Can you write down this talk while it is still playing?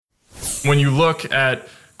When you look at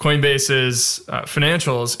Coinbase's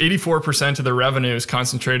financials, 84% of the revenue is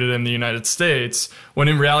concentrated in the United States, when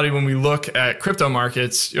in reality, when we look at crypto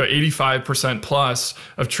markets, 85% plus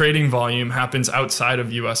of trading volume happens outside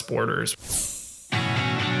of US borders.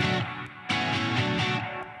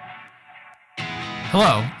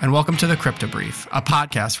 Hello, and welcome to The Crypto Brief, a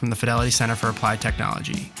podcast from the Fidelity Center for Applied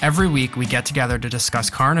Technology. Every week, we get together to discuss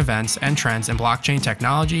current events and trends in blockchain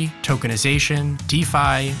technology, tokenization,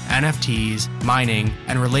 DeFi, NFTs, mining,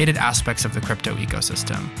 and related aspects of the crypto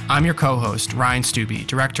ecosystem. I'm your co-host, Ryan Stubbe,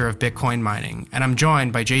 Director of Bitcoin Mining, and I'm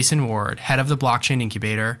joined by Jason Ward, Head of the Blockchain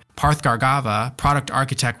Incubator, Parth Gargava, Product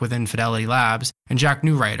Architect within Fidelity Labs, and Jack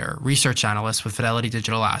Newrider, Research Analyst with Fidelity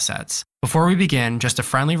Digital Assets. Before we begin, just a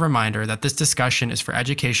friendly reminder that this discussion is for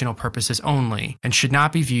educational purposes only and should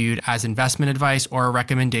not be viewed as investment advice or a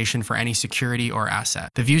recommendation for any security or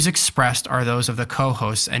asset. The views expressed are those of the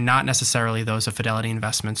co-hosts and not necessarily those of Fidelity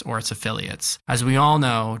Investments or its affiliates. As we all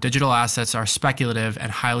know, digital assets are speculative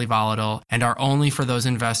and highly volatile and are only for those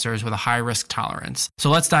investors with a high risk tolerance.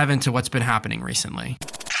 So let's dive into what's been happening recently.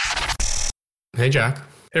 Hey, Jack.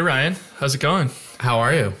 Hey, Ryan. How's it going? How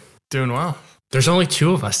are you? Doing well. There's only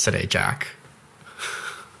two of us today, Jack.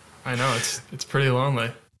 I know, it's pretty lonely.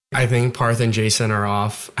 I think Parth and Jason are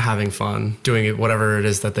off having fun, doing whatever it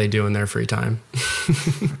is that they do in their free time.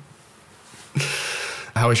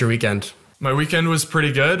 How was your weekend? My weekend was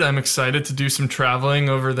pretty good. I'm excited to do some traveling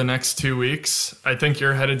over the next 2 weeks. I think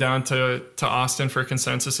you're headed down to Austin for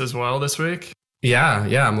Consensus as well this week. Yeah.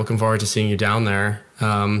 I'm looking forward to seeing you down there.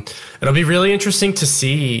 It'll be really interesting to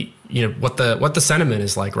see, what the sentiment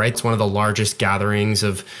is like, right? It's one of the largest gatherings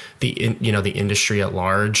of the industry at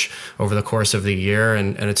large over the course of the year,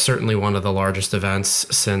 and it's certainly one of the largest events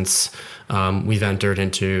since we've entered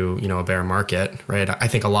into a bear market, right? I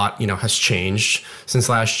think a lot has changed since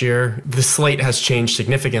last year. The slate has changed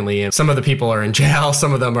significantly, and some of the people are in jail,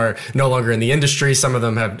 some of them are no longer in the industry, some of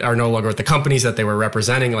them are no longer with the companies that they were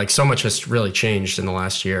representing. Like, so much has really changed in the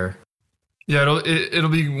last year. Yeah, it'll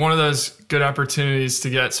be one of those good opportunities to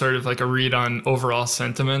get sort of like a read on overall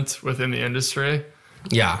sentiment within the industry.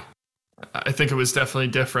 Yeah. I think it was definitely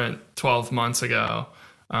different 12 months ago,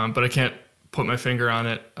 but I can't put my finger on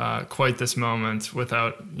it quite this moment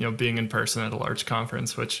without being in person at a large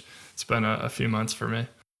conference, which it's been a few months for me.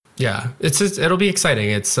 Yeah, it'll be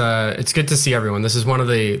exciting. It's good to see everyone. This is one of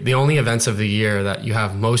the only events of the year that you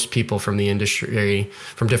have most people from the industry,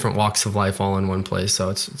 from different walks of life, all in one place. So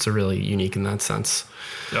it's a really unique in that sense.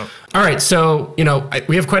 Yep. All right, so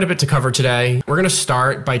we have quite a bit to cover today. We're going to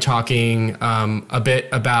start by talking a bit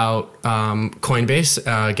about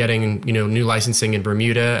Coinbase getting new licensing in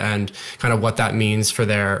Bermuda and kind of what that means for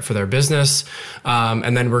their business,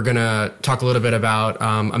 and then we're going to talk a little bit about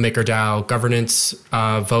a MakerDAO governance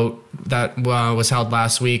vote that was held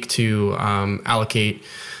last week to allocate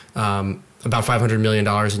about $500 million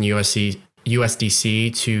in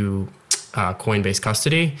USDC to Coinbase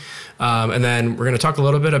custody. And then we're going to talk a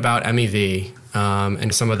little bit about MEV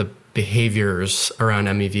and some of the behaviors around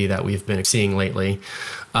MEV that we've been seeing lately.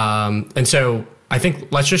 And so I think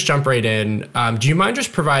let's just jump right in. Do you mind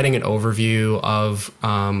just providing an overview of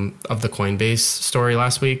the Coinbase story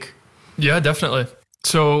last week? Yeah, definitely.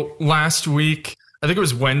 So last week, I think it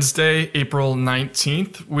was Wednesday, April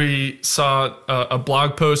 19th, we saw a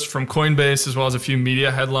blog post from Coinbase as well as a few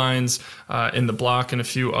media headlines in The Block and a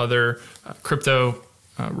few other crypto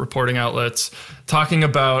reporting outlets talking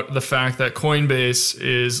about the fact that Coinbase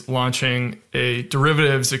is launching a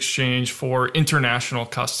derivatives exchange for international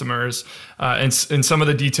customers. And some of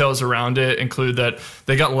the details around it include that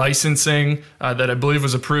they got licensing that I believe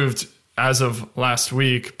was approved as of last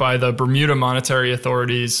week by the Bermuda monetary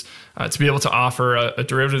authorities to be able to offer a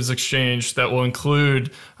derivatives exchange that will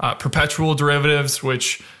include perpetual derivatives,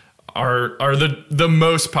 which are the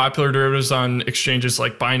most popular derivatives on exchanges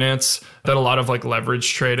like Binance that a lot of like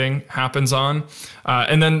leverage trading happens on.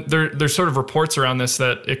 And then there's sort of reports around this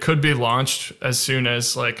that it could be launched as soon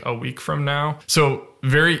as like a week from now. So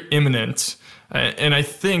very imminent. And I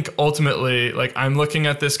think ultimately, like, I'm looking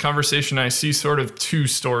at this conversation, I see sort of two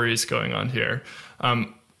stories going on here.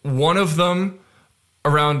 One of them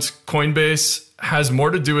around Coinbase has more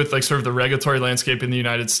to do with like sort of the regulatory landscape in the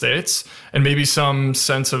United States and maybe some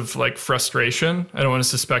sense of like frustration. I don't want to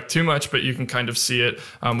suspect too much, but you can kind of see it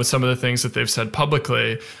with some of the things that they've said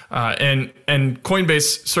publicly. And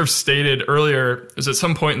Coinbase sort of stated earlier, is at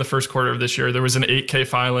some point in the first quarter of this year, there was an 8K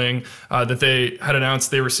filing that they had announced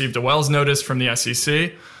they received a Wells notice from the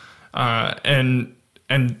SEC.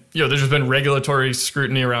 And there's just been regulatory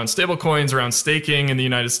scrutiny around stablecoins, around staking in the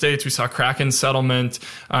United States. We saw Kraken settlement.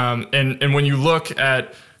 And when you look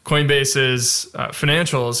at Coinbase's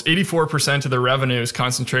financials, 84% of their revenue is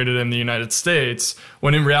concentrated in the United States,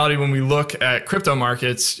 when in reality, when we look at crypto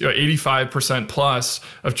markets, 85% plus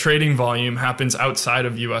of trading volume happens outside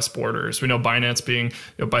of US borders. We know Binance being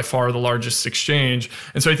by far the largest exchange.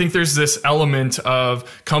 And so I think there's this element of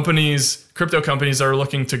companies, crypto companies that are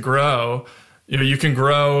looking to grow. You can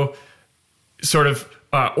grow sort of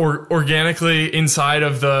organically inside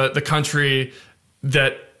of the country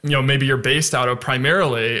that maybe you're based out of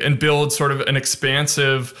primarily, and build sort of an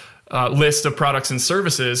expansive list of products and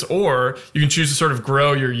services, or you can choose to sort of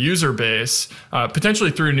grow your user base, potentially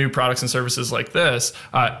through new products and services like this,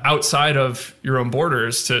 outside of your own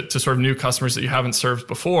borders to sort of new customers that you haven't served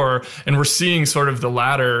before. And we're seeing sort of the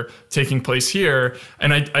latter taking place here.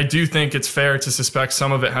 And I do think it's fair to suspect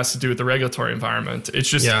some of it has to do with the regulatory environment. It's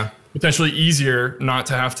just potentially easier not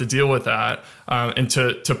to have to deal with that, and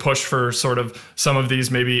to push for sort of some of these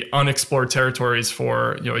maybe unexplored territories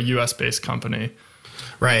for a US-based company.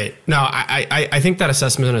 Right. No, I think that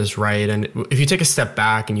assessment is right. And if you take a step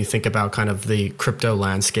back and you think about kind of the crypto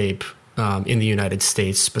landscape in the United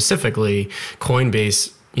States specifically,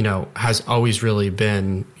 Coinbase, has always really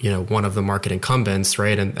been, one of the market incumbents,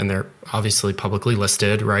 right? And they're obviously publicly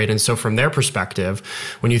listed, right? And so from their perspective,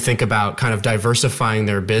 when you think about kind of diversifying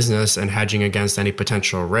their business and hedging against any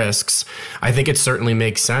potential risks, I think it certainly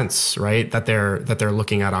makes sense, right? That they're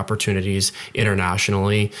looking at opportunities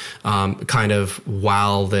internationally, kind of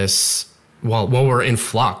while we're in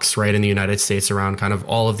flux, right, in the United States around kind of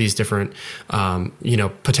all of these different,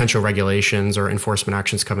 potential regulations or enforcement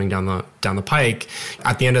actions coming down the pike.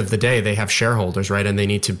 At the end of the day, they have shareholders, right, and they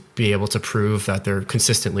need to be able to prove that they're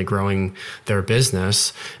consistently growing their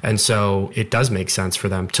business. And so it does make sense for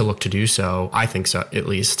them to look to do so. I think so, at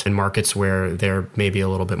least in markets where there may be a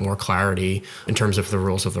little bit more clarity in terms of the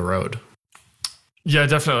rules of the road. Yeah,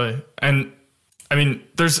 definitely. And I mean,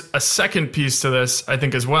 there's a second piece to this, I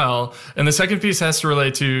think, as well. And the second piece has to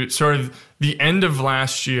relate to sort of the end of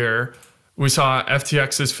last year. We saw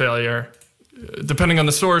FTX's failure. Depending on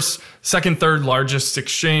the source, second, third largest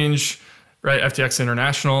exchange, right? FTX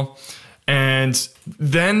International. And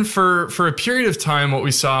then for a period of time, what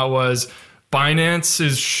we saw was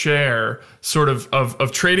Binance's share sort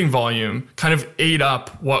of trading volume kind of ate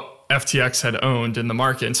up what FTX had owned in the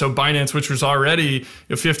market. And so Binance, which was already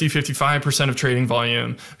 50-55% of trading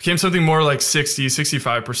volume, became something more like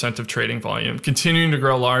 60-65% of trading volume, continuing to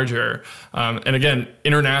grow larger. And again,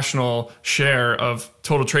 international share of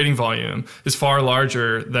total trading volume is far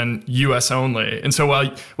larger than US only. And so while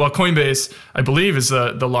Coinbase, I believe, is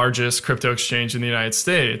the largest crypto exchange in the United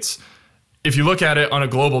States, if you look at it on a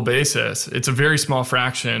global basis, it's a very small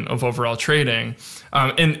fraction of overall trading.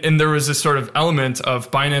 And there was this sort of element of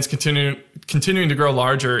Binance continuing to grow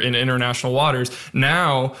larger in international waters.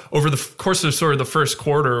 Now, over the course of sort of the first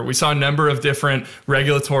quarter, we saw a number of different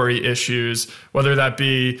regulatory issues, whether that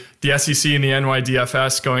be the SEC and the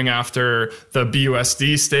NYDFS going after the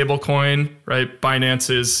BUSD stablecoin, right?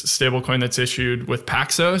 Binance's stablecoin that's issued with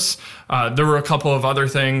Paxos. There were a couple of other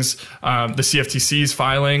things, the CFTC's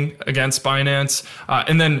filing against Binance.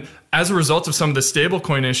 And then as a result of some of the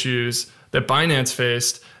stablecoin issues that Binance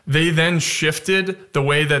faced, they then shifted the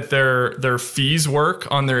way that their fees work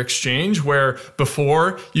on their exchange, where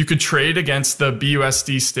before you could trade against the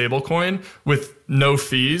BUSD stablecoin with no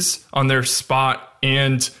fees on their spot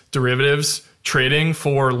and derivatives trading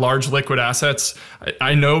for large liquid assets.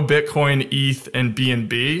 I know Bitcoin, ETH, and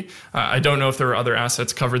BNB. I don't know if there are other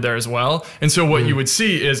assets covered there as well. And so what you would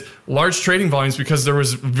see is large trading volumes because there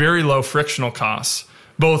was very low frictional costs,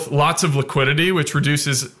 both lots of liquidity, which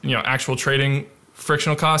reduces actual trading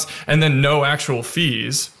frictional costs, and then no actual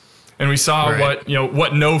fees. And we saw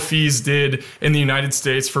what no fees did in the United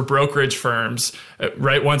States for brokerage firms,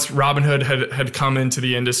 right? Once Robinhood had come into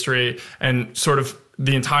the industry and sort of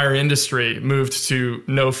the entire industry moved to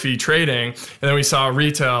no fee trading. And then we saw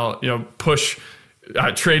retail, push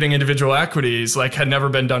trading individual equities like had never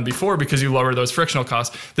been done before because you lower those frictional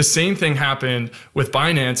costs. The same thing happened with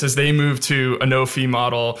Binance as they moved to a no fee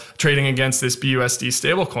model trading against this BUSD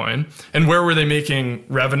stablecoin. And where were they making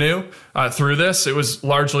revenue through this? It was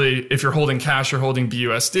largely, if you're holding cash, you're holding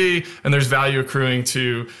BUSD, and there's value accruing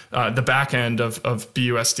to the back end of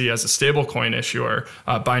BUSD as a stablecoin issuer,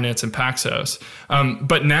 Binance and Paxos.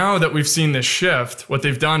 But now that we've seen this shift, what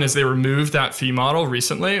they've done is they removed that fee model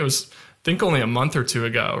recently. It was, I think, only a month or two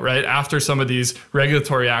ago, right? After some of these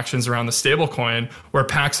regulatory actions around the stablecoin, where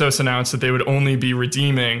Paxos announced that they would only be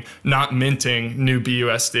redeeming, not minting new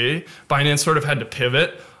BUSD, Binance sort of had to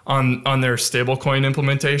pivot on their stablecoin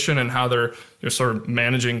implementation and how they're sort of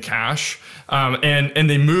managing cash. And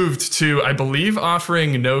they moved to, I believe,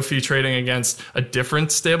 offering no fee trading against a different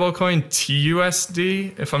stablecoin,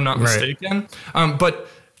 TUSD, if I'm not mistaken. But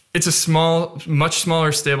it's a much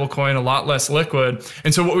smaller stablecoin, a lot less liquid.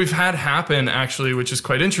 And so what we've had happen, actually, which is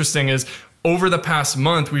quite interesting, is over the past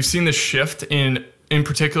month, we've seen this shift in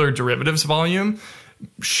particular derivatives volume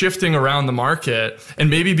shifting around the market and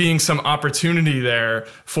maybe being some opportunity there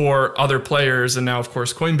for other players. And now, of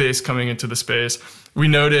course, Coinbase coming into the space. We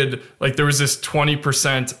noted like there was this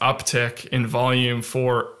 20% uptick in volume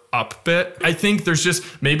for Upbit. I think there's just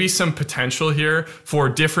maybe some potential here for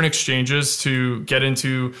different exchanges to get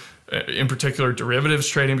into, in particular, derivatives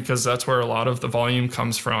trading, because that's where a lot of the volume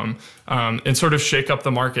comes from, and sort of shake up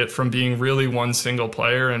the market from being really one single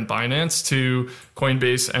player in Binance to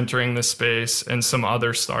Coinbase entering the space and some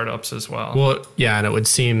other startups as well. Well, yeah, and it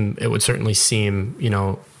would certainly seem,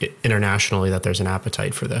 internationally that there's an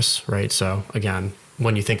appetite for this, right? So again,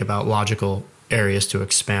 when you think about logical areas to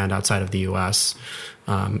expand outside of the U.S.,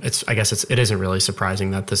 it isn't really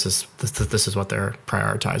surprising that this is what they're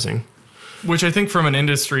prioritizing. Which I think from an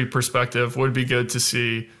industry perspective would be good to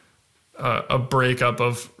see a breakup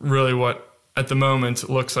of really what at the moment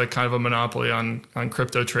looks like kind of a monopoly on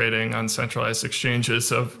crypto trading on centralized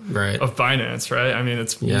exchanges of Binance, right? I mean,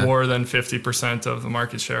 it's more than 50% of the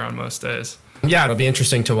market share on most days. Yeah, it'll be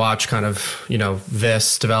interesting to watch kind of,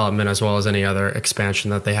 this development as well as any other expansion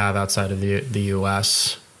that they have outside of the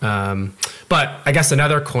U.S. But I guess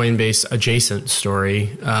another Coinbase adjacent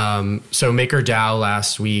story. So MakerDAO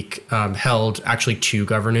last week held actually 2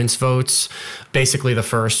 governance votes. Basically, the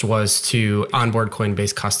first was to onboard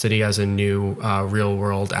Coinbase custody as a new real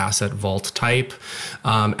world asset vault type.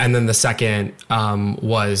 And then the second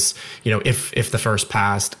was, if the first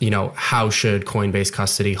passed, how should Coinbase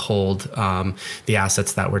custody hold the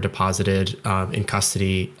assets that were deposited in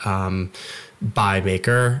custody by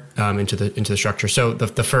Maker into the structure. So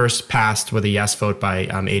the first passed with a yes vote by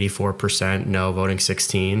 84%, no voting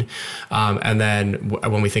 16%. And then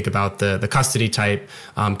when we think about the custody type,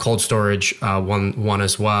 cold storage won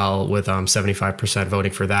as well with 75%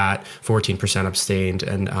 voting for that, 14% abstained,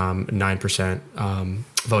 and 9%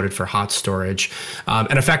 voted for hot storage.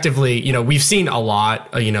 And effectively, we've seen a lot,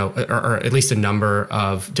 or at least a number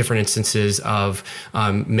of different instances of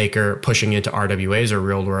Maker pushing into RWAs or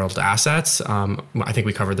real world assets. I think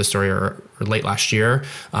we covered the story or late last year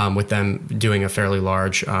with them doing a fairly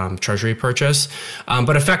large treasury purchase.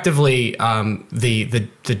 But effectively, the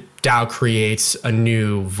DAO creates a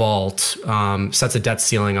new vault, sets a debt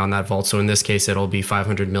ceiling on that vault. So in this case, it'll be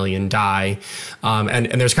 500 million DAI.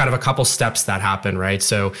 And there's kind of a couple steps that happen, right?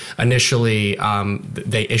 So initially,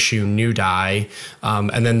 they issue new DAI,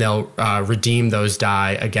 and then they'll redeem those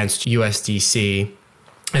DAI against USDC,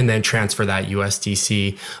 and then transfer that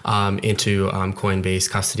USDC into Coinbase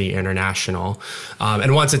Custody International.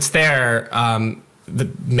 And once it's there, the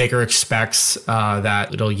Maker expects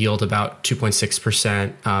that it'll yield about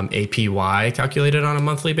 2.6% APY calculated on a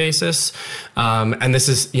monthly basis. And this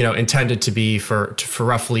is, intended to be for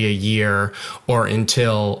roughly a year or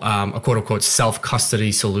until a quote unquote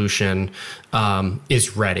self-custody solution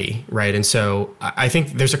is ready, right? And so I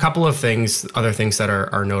think there's a couple of other things that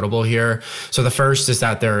are notable here. So the first is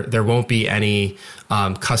that there won't be any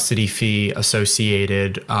custody fee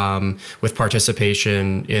associated with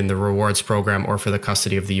participation in the rewards program or for the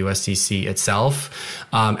custody of the USDC itself.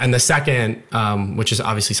 And the second, which is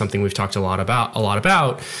obviously something we've talked a lot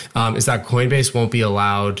about, is that Coinbase won't be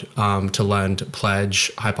allowed to lend,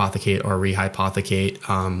 pledge, hypothecate, or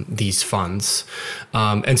rehypothecate these funds.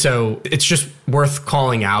 And so it's just worth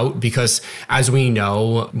calling out because, as we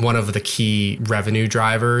know, one of the key revenue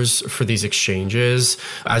drivers for these exchanges,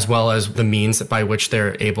 as well as the means by which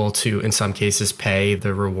they're able to, in some cases, pay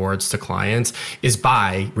the rewards to clients, is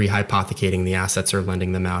by rehypothecating the assets or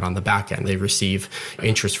lending them out on the back end. They receive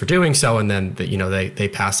interest for doing so, and then they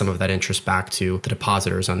pass some of that interest back to the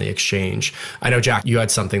depositors on the exchange. I know, Jack, you had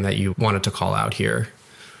something that you wanted to call out here.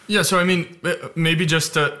 Yeah, so I mean, maybe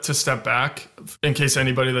just to step back, in case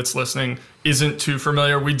anybody that's listening isn't too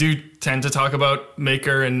familiar, we do tend to talk about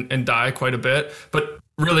Maker and DAI quite a bit, but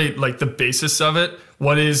really like the basis of it,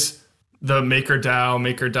 what is the MakerDAO,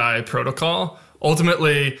 MakerDAI protocol?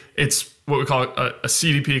 Ultimately, it's what we call a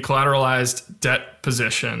CDP, collateralized debt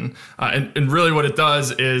position. And really what it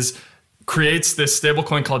does is creates this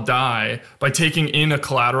stablecoin called DAI by taking in a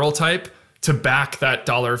collateral type to back that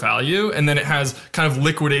dollar value. And then it has kind of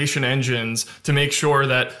liquidation engines to make sure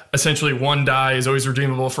that essentially one DAI is always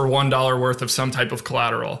redeemable for $1 worth of some type of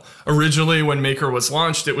collateral. Originally, when Maker was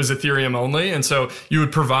launched, it was Ethereum only. And so you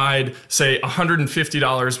would provide, say,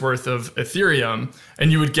 $150 worth of Ethereum,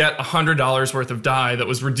 and you would get $100 worth of DAI that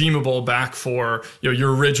was redeemable back for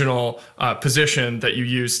your original position that you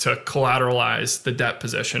used to collateralize the debt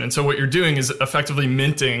position. And so what you're doing is effectively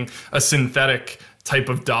minting a synthetic type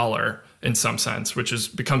of dollar in some sense,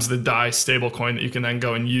 which becomes the DAI stablecoin that you can then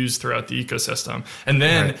go and use throughout the ecosystem. And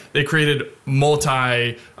then they created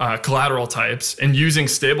multi collateral types, and using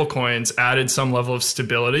stablecoins added some level of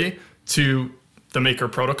stability to the Maker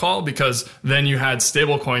protocol, because then you had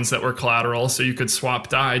stablecoins that were collateral, so you could swap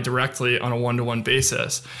DAI directly on a one-to-one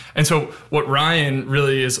basis. And so what Ryan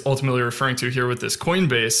really is ultimately referring to here with this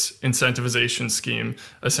Coinbase incentivization scheme,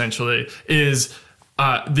 essentially, is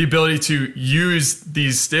the ability to use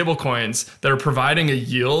these stablecoins that are providing a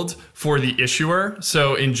yield for the issuer.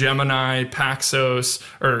 So in Gemini, Paxos,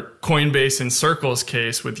 or Coinbase in Circle's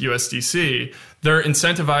case with USDC, they're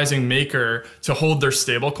incentivizing Maker to hold their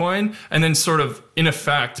stablecoin and then sort of, in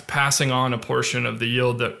effect, passing on a portion of the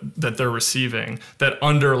yield that they're receiving that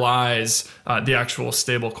underlies the actual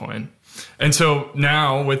stablecoin. And so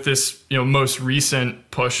now with this most recent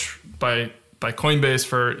push by Coinbase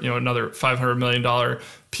for another $500 million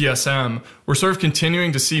PSM, we're sort of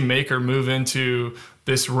continuing to see Maker move into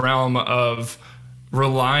this realm of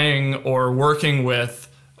relying or working with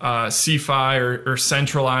CeFi or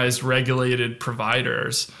centralized regulated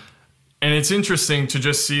providers. And it's interesting to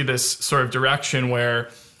just see this sort of direction where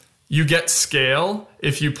you get scale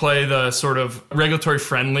if you play the sort of regulatory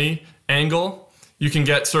friendly angle. You can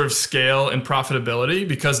get sort of scale and profitability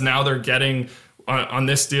because now they're getting on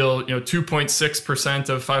this deal, 2.6%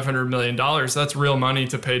 of $500 million. That's real money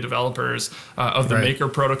to pay developers of the Maker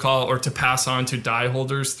protocol, or to pass on to DAI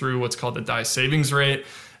holders through what's called the DAI savings rate.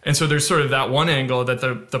 And so there's sort of that one angle that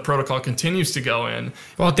the protocol continues to go in.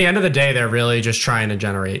 Well, at the end of the day, they're really just trying to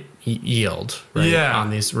generate yield on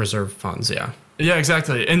these reserve funds. Yeah. Yeah,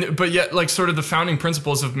 exactly. But yet, like, sort of the founding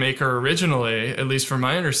principles of Maker originally, at least from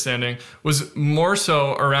my understanding, was more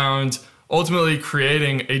so around ultimately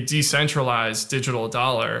creating a decentralized digital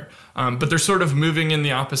dollar. But they're sort of moving in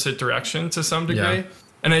the opposite direction to some degree. Yeah.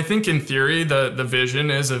 And I think in theory, the vision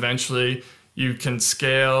is eventually you can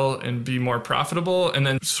scale and be more profitable and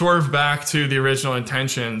then swerve back to the original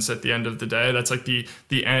intentions at the end of the day. That's like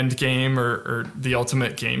the end game or the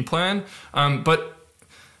ultimate game plan. But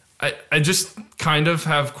I just kind of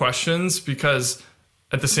have questions because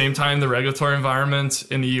at the same time, the regulatory environment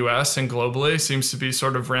in the US and globally seems to be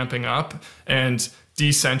sort of ramping up, and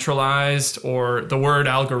decentralized, or the word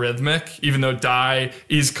algorithmic, even though DAI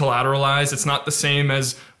is collateralized, it's not the same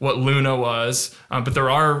as what Luna was, but there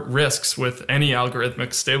are risks with any algorithmic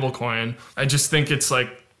stablecoin. I just think it's like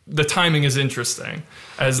the timing is interesting.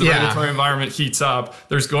 As the regulatory environment heats up,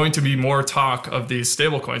 there's going to be more talk of these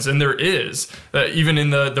stablecoins. And there is, even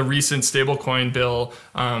in the recent stablecoin bill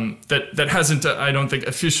that hasn't, I don't think,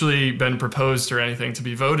 officially been proposed or anything to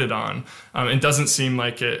be voted on. It doesn't seem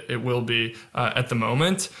like it will be at the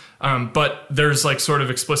moment. But there's like sort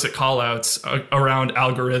of explicit call outs around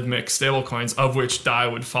algorithmic stablecoins, of which DAI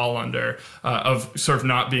would fall under, of sort of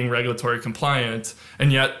not being regulatory compliant.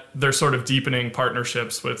 And yet they're sort of deepening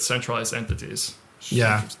partnerships with centralized entities.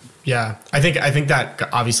 Yeah. I think that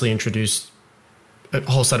obviously introduced a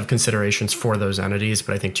whole set of considerations for those entities.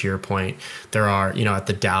 But I think to your point, there are, at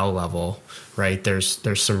the DAO level, right, there's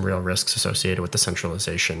some real risks associated with the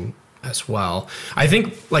centralization as well. I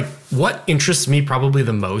think like what interests me probably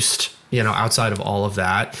the most, outside of all of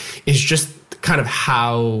that, is just kind of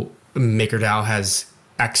how MakerDAO has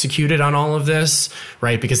executed on all of this,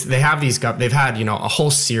 right? Because they've had, a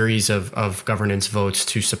whole series of governance votes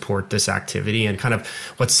to support this activity, and kind of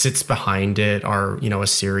what sits behind it are, a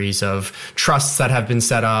series of trusts that have been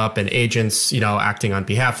set up and agents, acting on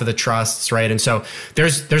behalf of the trusts, right? And so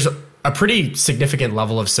there's a pretty significant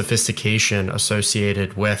level of sophistication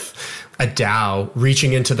associated with a DAO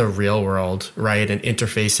reaching into the real world, right? And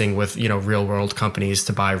interfacing with, real world companies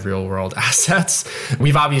to buy real world assets.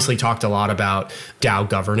 We've obviously talked a lot about DAO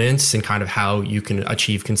governance and kind of how you can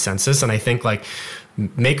achieve consensus. And I think like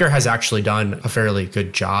Maker has actually done a fairly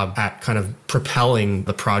good job at kind of propelling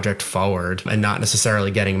the project forward and not necessarily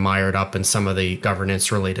getting mired up in some of the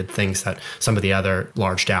governance related things that some of the other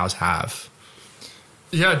large DAOs have.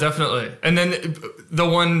 Yeah, definitely. And then the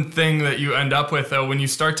one thing that you end up with, though, when you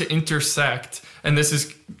start to intersect, and this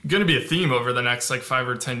is going to be a theme over the next like 5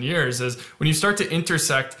 or 10 years, is when you start to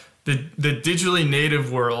intersect the digitally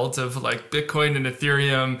native worlds of like Bitcoin and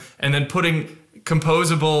Ethereum, and then putting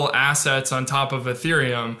composable assets on top of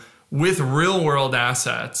Ethereum with real world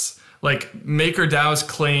assets, like MakerDAO's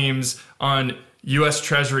claims on US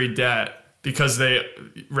Treasury debt, because they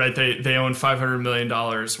own $500 million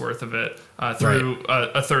worth of it through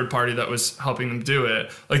a third party that was helping them do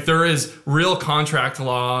it. Like, there is real contract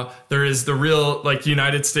law. There is the real, like,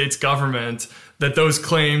 United States government that those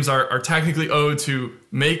claims are technically owed to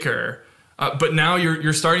Maker. But now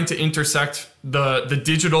you're starting to intersect the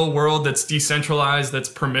digital world that's decentralized, that's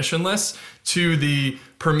permissionless, to the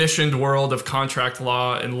permissioned world of contract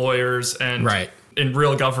law and lawyers and in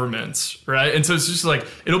real governments, right? And so it's just like,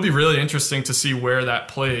 it'll be really interesting to see where that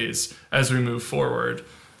plays as we move forward.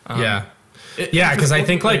 Because I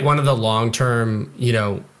think like one of the long-term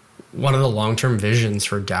visions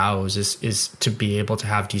for DAOs is to be able to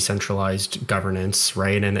have decentralized governance,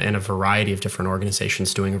 right? And a variety of different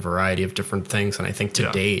organizations doing a variety of different things. And I think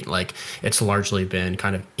to date, like, it's largely been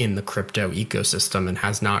kind of in the crypto ecosystem and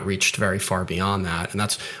has not reached very far beyond that. And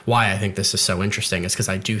that's why I think this is so interesting, is because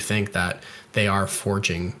I do think that they are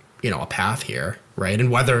forging, a path here, right?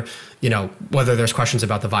 And whether there's questions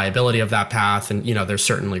about the viability of that path, and, there's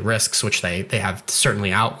certainly risks, which they have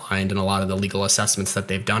certainly outlined in a lot of the legal assessments that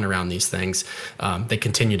they've done around these things. They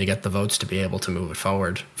continue to get the votes to be able to move it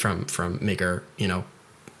forward from Maker,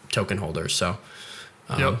 token holders. So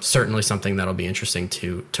certainly something that'll be interesting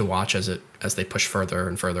to watch as they push further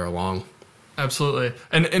and further along. Absolutely.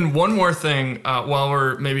 And one more thing, while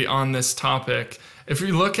we're maybe on this topic, if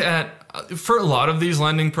we look at, for a lot of these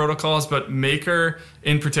lending protocols, but Maker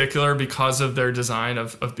in particular, because of their design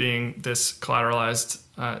of being this collateralized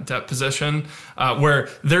debt position, where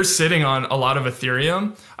they're sitting on a lot of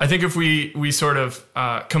Ethereum, I think if we sort of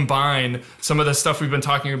combine some of the stuff we've been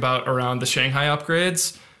talking about around the Shanghai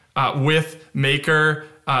upgrades with Maker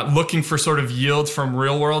looking for sort of yield from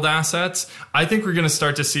real world assets, I think we're going to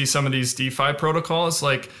start to see some of these DeFi protocols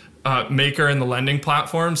like Maker and the lending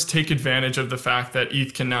platforms take advantage of the fact that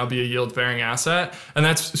ETH can now be a yield-bearing asset. And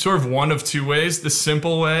that's sort of one of two ways. The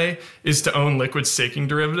simple way is to own liquid staking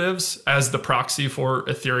derivatives as the proxy for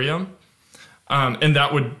Ethereum. And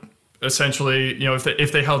that would essentially,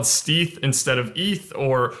 if they held stETH instead of ETH,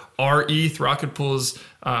 or rETH, Rocket Pool's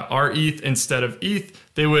rETH instead of ETH,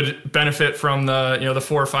 they would benefit from the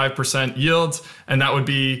 4 or 5% yield, and that would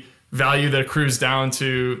be value that accrues down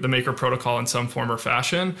to the Maker protocol in some form or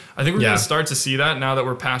fashion. I think we're going to start to see that now that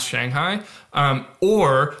we're past Shanghai.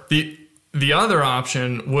 Or the other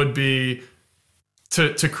option would be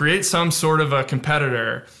to create some sort of a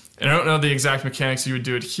competitor. And I don't know the exact mechanics you would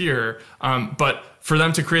do it here, but for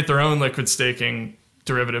them to create their own liquid staking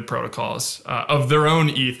derivative protocols of their own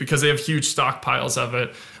ETH, because they have huge stockpiles of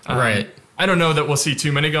it. I don't know that we'll see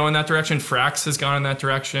too many go in that direction. Frax has gone in that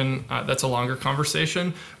direction. That's a longer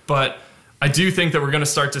conversation. But I do think that we're going to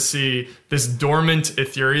start to see this dormant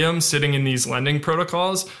Ethereum sitting in these lending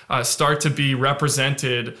protocols start to be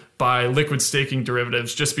represented by liquid staking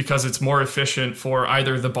derivatives, just because it's more efficient for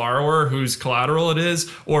either the borrower whose collateral it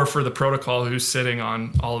is, or for the protocol who's sitting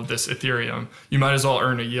on all of this Ethereum. You might as well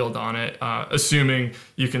earn a yield on it, assuming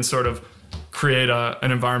you can sort of create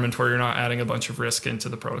an environment where you're not adding a bunch of risk into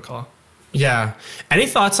the protocol. Yeah. Any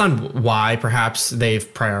thoughts on why perhaps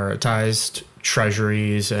they've prioritized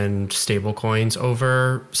treasuries and stablecoins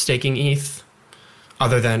over staking ETH?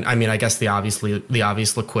 Other than, I guess the obvious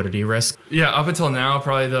liquidity risk. Yeah, up until now,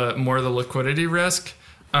 probably the liquidity risk.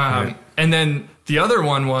 And then the other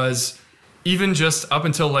one was, even just up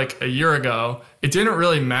until like a year ago, it didn't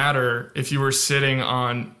really matter if you were sitting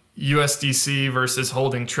on USDC versus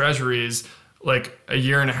holding treasuries like a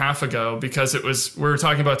year and a half ago, because we were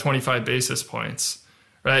talking about 25 basis points,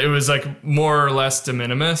 right? It was like more or less de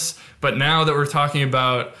minimis. But now that we're talking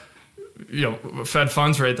about, Fed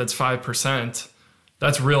funds rate that's 5%,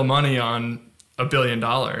 that's real money on $1 billion,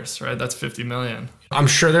 right? That's 50 million. I'm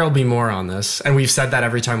sure there'll be more on this, and we've said that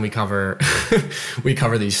every time we cover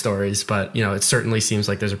these stories. But it certainly seems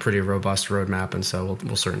like there's a pretty robust roadmap, and so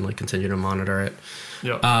we'll certainly continue to monitor it.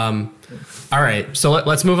 Yep. All right, so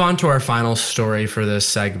let's move on to our final story for this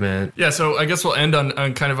segment. Yeah, so I guess we'll end on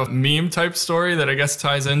kind of a meme type story that I guess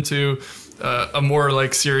ties into a more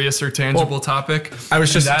like serious or tangible topic. I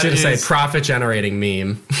was just going to say profit generating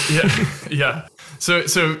meme. Yeah.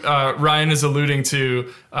 So Ryan is alluding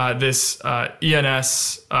to this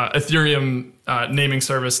ENS Ethereum naming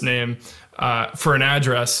service name for an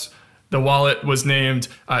address. The wallet was named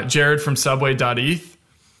Jared from Subway.eth,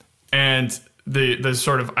 and the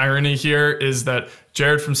sort of irony here is that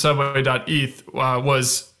Jared from Subway.eth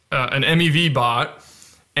was an MEV bot,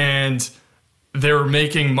 and they were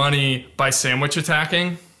making money by sandwich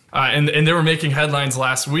attacking. And they were making headlines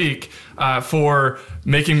last week for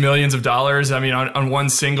making millions of dollars. I mean, on one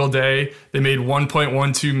single day, they made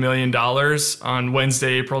 $1.12 million on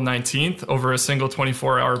Wednesday, April 19th, over a single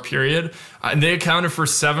 24-hour period. And they accounted for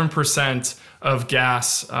 7% of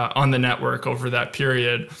gas on the network over that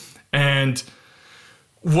period. And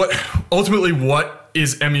what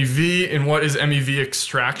is MEV and what is MEV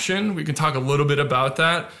extraction? We can talk a little bit about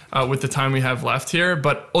that with the time we have left here.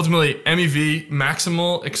 But ultimately, MEV,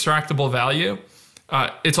 maximal extractable value,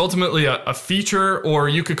 it's ultimately a feature, or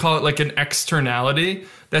you could call it like an externality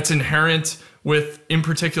that's inherent with, in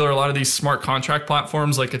particular, a lot of these smart contract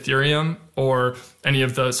platforms like Ethereum or any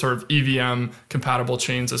of the sort of EVM compatible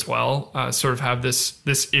chains as well, sort of have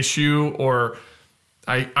this issue, or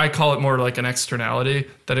I call it more like an externality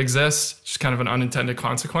that exists, just kind of an unintended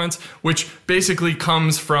consequence, which basically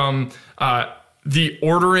comes from the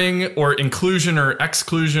ordering or inclusion or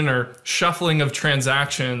exclusion or shuffling of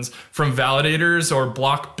transactions from validators or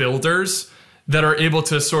block builders that are able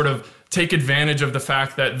to sort of take advantage of the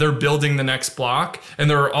fact that they're building the next block. And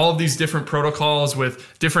there are all of these different protocols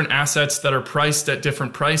with different assets that are priced at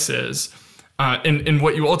different prices. And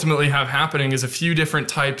what you ultimately have happening is a few different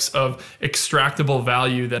types of extractable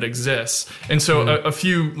value that exists. And so a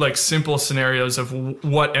few like simple scenarios of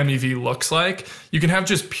what MEV looks like. You can have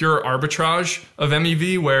just pure arbitrage of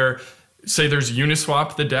MEV where, say, there's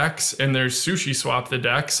Uniswap the DEX and there's SushiSwap the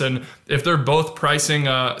DEX. And if they're both pricing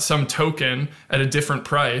some token at a different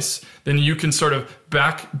price, then you can sort of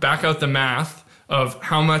back out the math of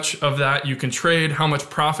how much of that you can trade, how much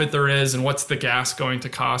profit there is, and what's the gas going to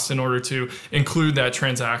cost in order to include that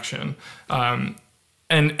transaction.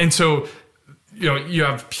 And so, you know, you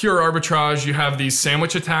have pure arbitrage, you have these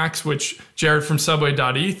sandwich attacks, which Jared from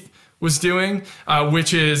Subway.eth was doing,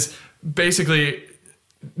 which is basically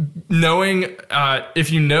knowing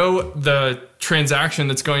if you know the transaction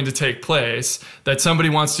that's going to take place, that somebody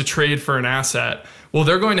wants to trade for an asset, well,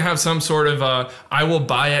 they're going to have some sort of I will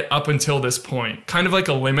buy it up until this point, kind of like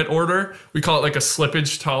a limit order. We call it like a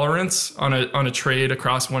slippage tolerance on a trade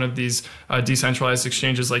across one of these decentralized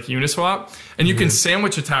exchanges like Uniswap. And you can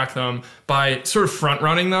sandwich attack them by sort of front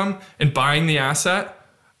running them and buying the asset,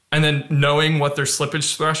 and then knowing what their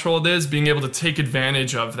slippage threshold is, being able to take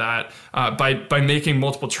advantage of that by making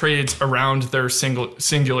multiple trades around their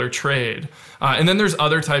singular trade. And then there's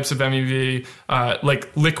other types of MEV,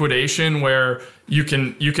 like liquidation, where you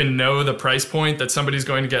can know the price point that somebody's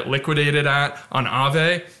going to get liquidated at on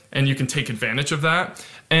Aave, and you can take advantage of that.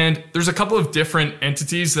 And there's a couple of different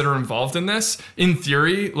entities that are involved in this. In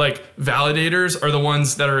theory, like validators are the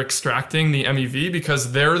ones that are extracting the MEV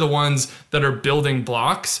because they're the ones that are building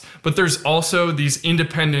blocks. But there's also these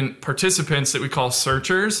independent participants that we call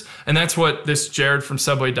searchers. And that's what this Jared from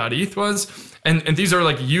Subway.eth was. And these are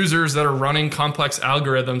like users that are running complex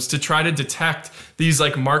algorithms to try to detect these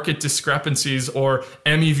like market discrepancies or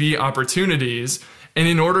MEV opportunities. And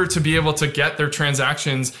in order to be able to get their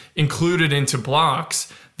transactions included into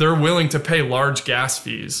blocks, they're willing to pay large gas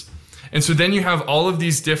fees. And so then you have all of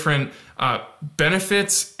these different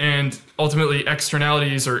benefits and ultimately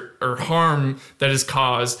externalities or harm that is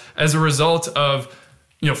caused as a result of,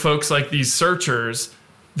 you know, folks like these searchers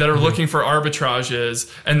that are looking for arbitrages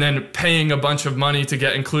and then paying a bunch of money to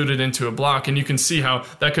get included into a block. And you can see how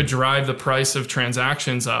that could drive the price of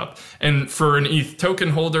transactions up. And for an ETH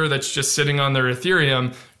token holder that's just sitting on their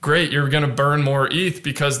Ethereum, great, you're going to burn more ETH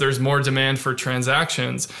because there's more demand for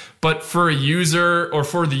transactions. But for a user or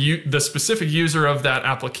for the specific user of that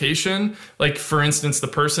application, like for instance, the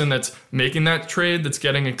person that's making that trade that's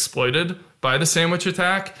getting exploited by the sandwich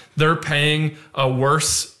attack, they're paying a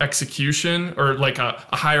worse execution or like a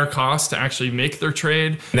higher cost to actually make their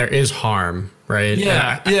trade. There is harm, right?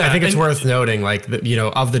 Yeah. I think it's worth noting, like,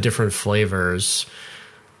 of the different flavors,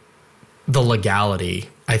 the legality,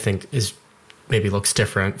 I think, is maybe looks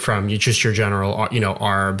different from just your general,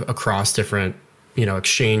 ARB across different,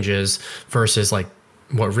 exchanges versus like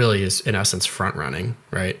what really is in essence front running,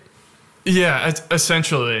 right? Yeah,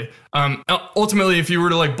 essentially. Ultimately, if you were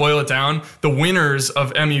to like boil it down, the winners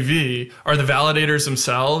of MEV are the validators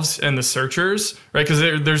themselves and the searchers, right? Because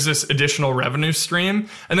there's this additional revenue stream.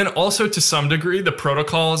 And then also to some degree, the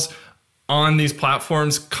protocols on these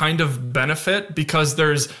platforms kind of benefit because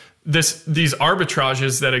there's these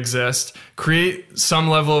arbitrages that exist create some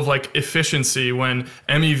level of like efficiency when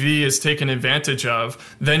MEV is taken advantage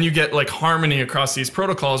of. Then you get like harmony across these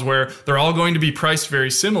protocols where they're all going to be priced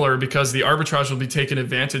very similar because the arbitrage will be taken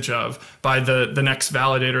advantage of by the next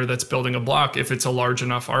validator that's building a block if it's a large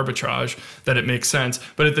enough arbitrage that it makes sense.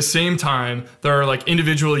 But at the same time, there are like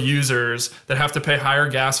individual users that have to pay higher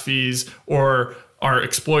gas fees or are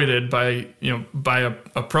exploited by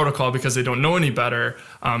a protocol because they don't know any better.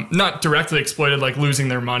 Not directly exploited like losing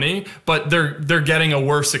their money, but they're getting a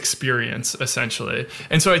worse experience essentially.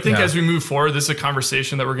 And so I think as we move forward, this is a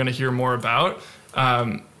conversation that we're going to hear more about.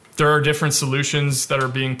 There are different solutions that are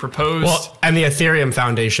being proposed. Well, and the Ethereum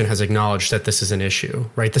Foundation has acknowledged that this is an issue,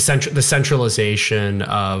 right? The centralization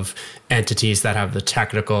of entities that have the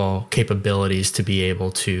technical capabilities to be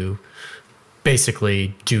able to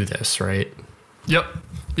basically do this, right? Yep.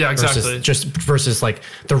 Yeah, exactly. Versus like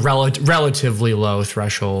the relatively low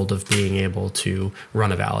threshold of being able to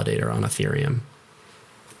run a validator on Ethereum.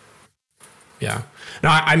 Yeah. No,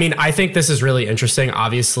 I mean, I think this is really interesting.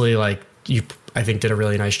 Obviously, like I think did a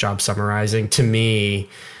really nice job summarizing. To me,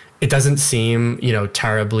 it doesn't seem,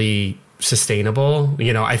 terribly sustainable.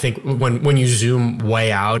 I think when you zoom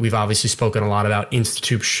way out, we've obviously spoken a lot about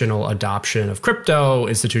institutional adoption of crypto,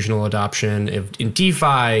 institutional adoption in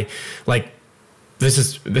DeFi. Like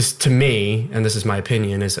this to me, and this is my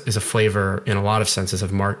opinion, is a flavor in a lot of senses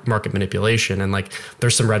of market manipulation. And like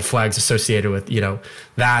there's some red flags associated with,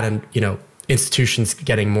 that and, institutions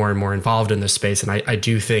getting more and more involved in this space. And I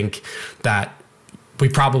do think that we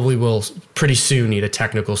probably will pretty soon need a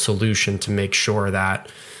technical solution to make sure that,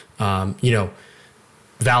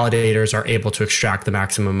 validators are able to extract the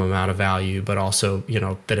maximum amount of value, but also,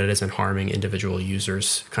 that it isn't harming individual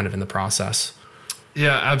users kind of in the process.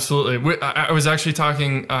 Yeah, absolutely. I was actually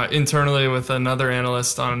talking internally with another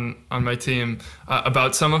analyst on my team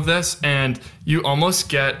about some of this, and you almost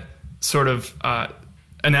get sort of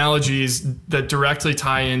analogies that directly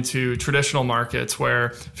tie into traditional markets,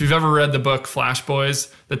 where if you've ever read the book Flash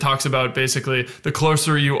Boys, that talks about basically the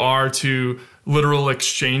closer you are to literal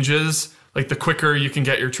exchanges, like the quicker you can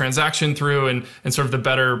get your transaction through and sort of the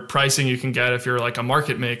better pricing you can get if you're like a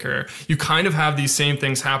market maker. You kind of have these same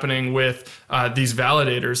things happening with these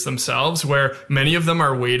validators themselves, where many of them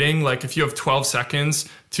are waiting. Like if you have 12 seconds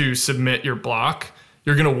to submit your block,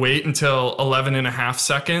 you're going to wait until 11 and a half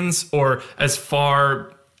seconds or as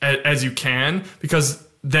far as you can, because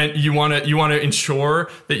then you want to ensure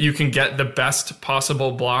that you can get the best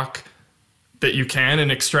possible block that you can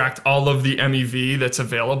and extract all of the MEV that's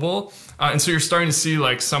available. And so you're starting to see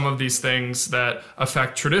like some of these things that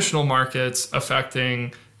affect traditional markets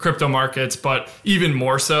affecting crypto markets, but even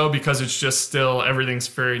more so because it's just still, everything's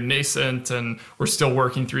very nascent and we're still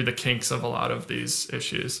working through the kinks of a lot of these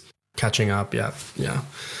issues. Catching up, yeah.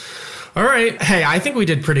 All right. Hey, I think we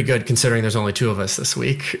did pretty good considering there's only two of us this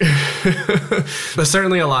week. There's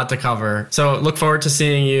certainly a lot to cover. So look forward to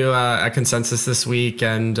seeing you at Consensus this week,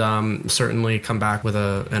 and certainly come back with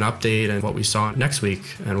an update and what we saw next week.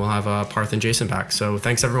 And we'll have Parth and Jason back. So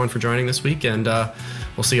thanks everyone for joining this week, and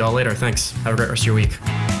we'll see you all later. Thanks. Have a great rest of your week.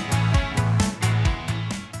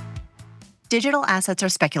 Digital assets are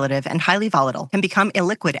speculative and highly volatile, can become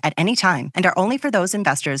illiquid at any time, and are only for those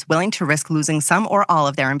investors willing to risk losing some or all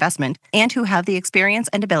of their investment and who have the experience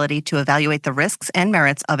and ability to evaluate the risks and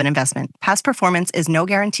merits of an investment. Past performance is no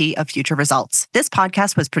guarantee of future results. This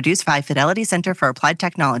podcast was produced by Fidelity Center for Applied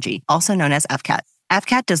Technology, also known as FCAT.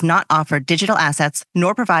 FCAT does not offer digital assets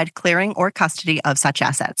nor provide clearing or custody of such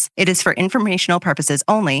assets. It is for informational purposes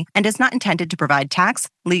only and is not intended to provide tax,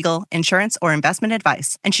 legal, insurance, or investment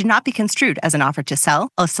advice, and should not be construed as an offer to sell,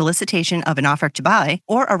 a solicitation of an offer to buy,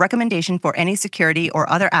 or a recommendation for any security or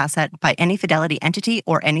other asset by any Fidelity entity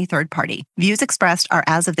or any third party. Views expressed are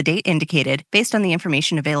as of the date indicated, based on the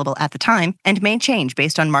information available at the time, and may change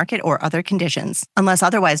based on market or other conditions. Unless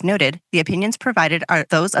otherwise noted, the opinions provided are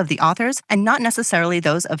those of the authors and not necessarily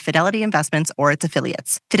those of Fidelity Investments or its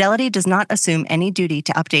affiliates. Fidelity does not assume any duty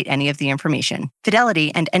to update any of the information.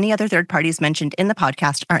 Fidelity and any other third parties mentioned in the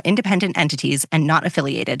podcast are independent entities and not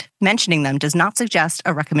affiliated. Mentioning them does not suggest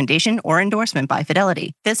a recommendation or endorsement by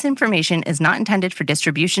Fidelity. This information is not intended for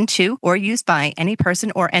distribution to or use by any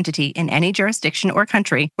person or entity in any jurisdiction or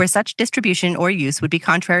country where such distribution or use would be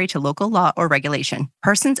contrary to local law or regulation.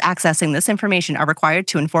 Persons accessing this information are required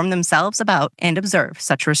to inform themselves about and observe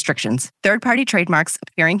such restrictions. Third-party trademarks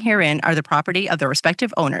appearing herein are the property of the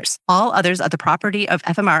respective owners. All others are the property of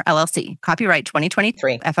FMR LLC. Copyright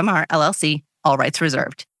 2023. FMR LLC. All rights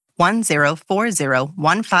reserved.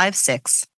 1040156.